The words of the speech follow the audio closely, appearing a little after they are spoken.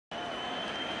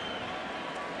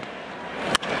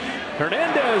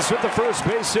Hernandez with the first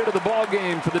base hit of the ball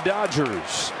game for the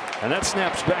Dodgers. And that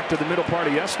snaps back to the middle part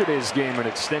of yesterday's game and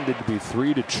extended to be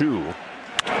 3-2.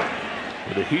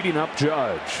 With a heating up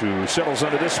Judge, who settles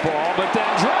under this ball, but then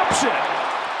drops it.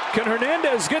 Can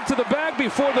Hernandez get to the bag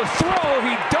before the throw?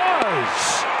 He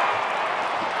does.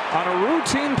 On a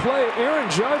routine play,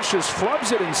 Aaron Judge just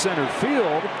flubs it in center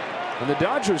field, and the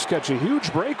Dodgers catch a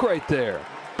huge break right there.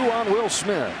 On Will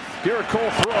Smith. Garrett Cole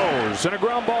throws, and a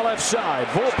ground ball left side.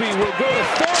 Volpe will go to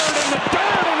third in the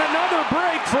dirt, and another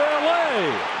break for LA.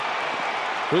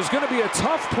 It was going to be a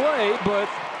tough play, but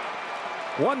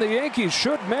one the Yankees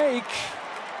should make,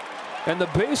 and the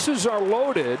bases are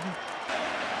loaded.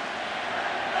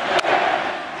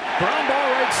 Ground ball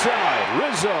right side.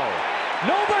 Rizzo.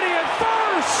 Nobody at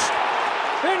first.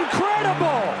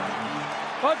 Incredible.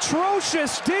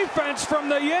 Atrocious defense from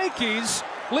the Yankees,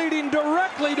 leading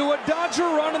directly to a Dodger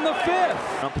run in the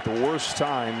fifth. Up at the worst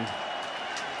time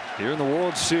here in the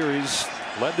World Series.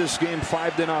 Led this game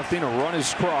 5-0. A run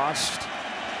is crossed.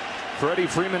 Freddie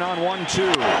Freeman on 1-2.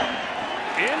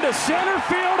 Into center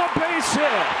field, a base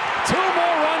hit. 2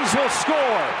 more runs will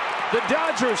score. The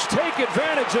Dodgers take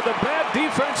advantage of the bad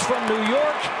defense from New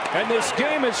York, and this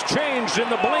game has changed in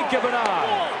the blink of an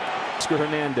eye. Oscar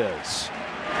Hernandez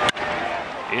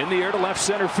in the air to left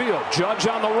center field. Judge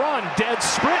on the run. Dead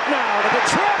sprint now to the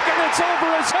track, and it's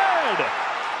over his head.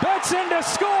 That's in to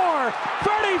score.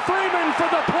 Freddie Freeman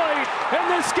for the plate, and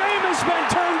this game has been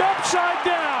turned upside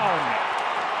down.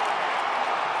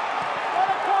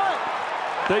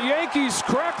 The Yankees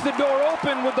crack the door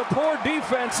open with the poor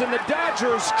defense, and the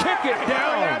Dodgers kick it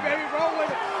down.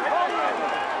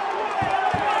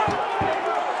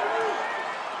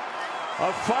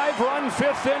 A 5-run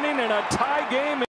 5th inning and a tie game.